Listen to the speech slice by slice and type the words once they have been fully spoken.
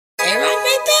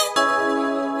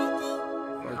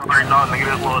Already know, nigga,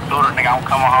 this little daughter, nigga, I'm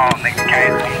coming home, nigga,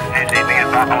 can't see and shit, nigga,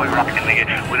 so I know we rockin', nigga,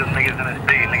 with them niggas in the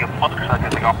city, nigga, fuck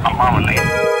suckers, nigga, I'm mama, nigga.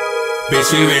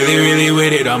 Bitch, we really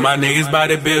with it. All my niggas bout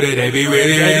to build it. They be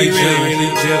really chillin'.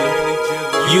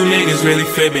 You niggas really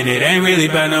fibbing. It ain't really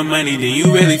about no money, then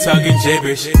you really talking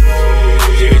gibberish.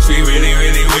 Bitch, we really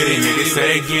with it. Niggas say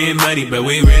they getting money, but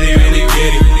we really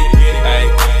get it. Ay,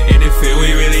 in the field,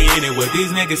 we really in it. What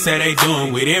these niggas say they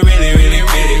doing, we didn't really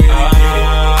get it.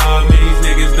 Oh, man, these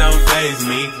niggas don't faze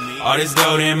me. All this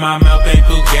gold in my mouth ain't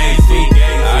fugazi.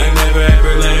 I never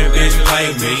ever let a bitch play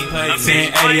me.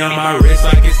 1080 on my wrist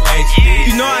like it's HD.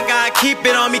 You know I gotta keep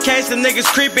it on me, case the niggas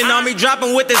creeping on me,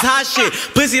 dropping with this hot shit.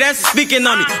 Pussy, that's speaking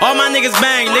on me. All my niggas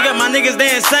bang, nigga. My niggas they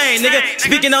insane, nigga.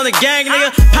 Speaking on the gang, nigga.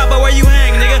 Papa, where you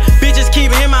hang, nigga? Bitches keep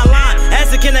hitting my line.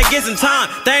 Asking can they get some time?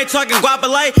 They ain't talking guapa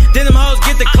light, then them hoes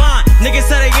get declined. Niggas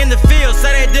say they in the field,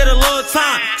 say they did a little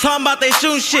time. Talking about they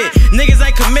shooting shit. Niggas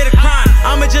ain't committed crime.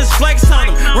 I'ma just flex on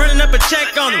them, running up a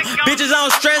check on them. Bitches I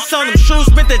don't stress on them. Shoes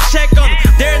spent the check on them.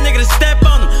 Dare a nigga to step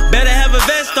on them. Better have a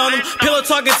vest on them. Pillow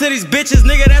talking to these bitches,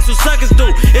 nigga, that's what suckers do.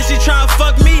 If she tryna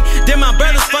fuck me, then my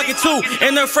brother's fucking too.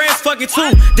 And their friends fucking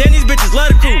too. Then these bitches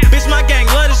love the crew. Bitch, my gang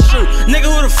love this true. Nigga,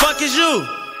 who the fuck is you?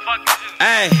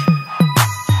 Ayy.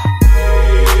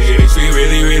 Bitch, we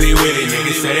really with it.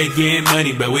 Niggas say they getting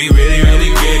money, but we really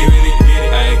get it.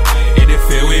 Ay, in the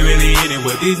field, we really in it.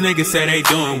 What these niggas say they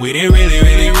doing, we didn't really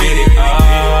get it.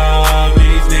 Oh, man,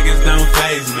 these niggas don't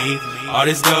faze me. All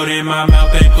this gold in my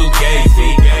mouth ain't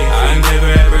fugazi. I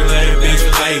never ever let a bitch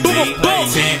play me.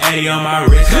 1080 on my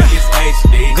wrist like it's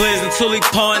HD. Glizz and Tully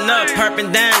pulling up,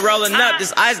 perping down, rolling up.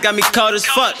 This ice got me cold as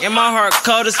fuck, and my heart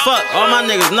cold as fuck. All my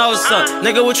niggas know what's up.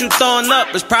 Nigga, what you throwing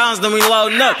up? It's problems, then we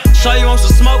loading up. Show you want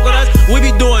some smoke with us? We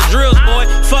be doing drills, boy.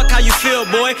 Fuck how you feel,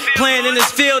 boy. Playing in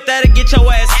this field, that'll get your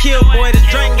ass killed, boy. This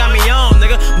drink got me on,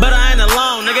 nigga, but I ain't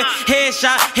alone, nigga.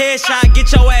 Headshot,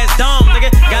 get your ass dome, nigga.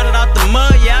 Got it out the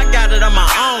mud, yeah, I got it on my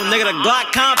own, nigga. The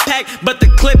Glock compact, but the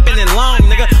clip in it long,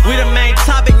 nigga. We the main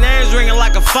topic, names ringing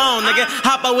like a phone, nigga.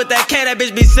 Hop up with that K, that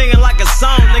bitch be singing like a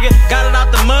song, nigga. Got it out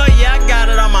the mud, yeah, I got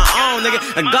it on my own, nigga.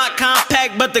 A Glock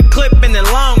compact, but the clip in it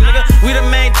long, nigga. We the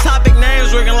main topic,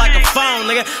 names ringing like a phone,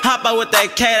 nigga. Hop up with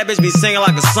that K, that bitch be singing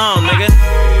like a song, nigga.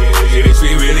 Bitch,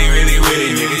 we really with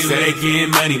it. Niggas say they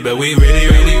getting money, but we really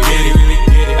get it.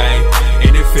 Ay,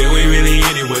 in the field, we really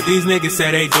in it. What these niggas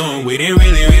say they doing, we didn't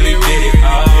really get it.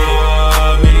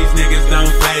 Oh, man, these niggas don't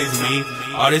faze me.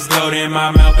 All this gold in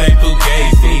my mouth ain't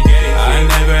fugazi. I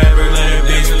never ever let a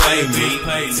bitch play me.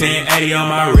 1080 on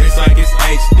my wrist like it's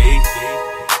HD.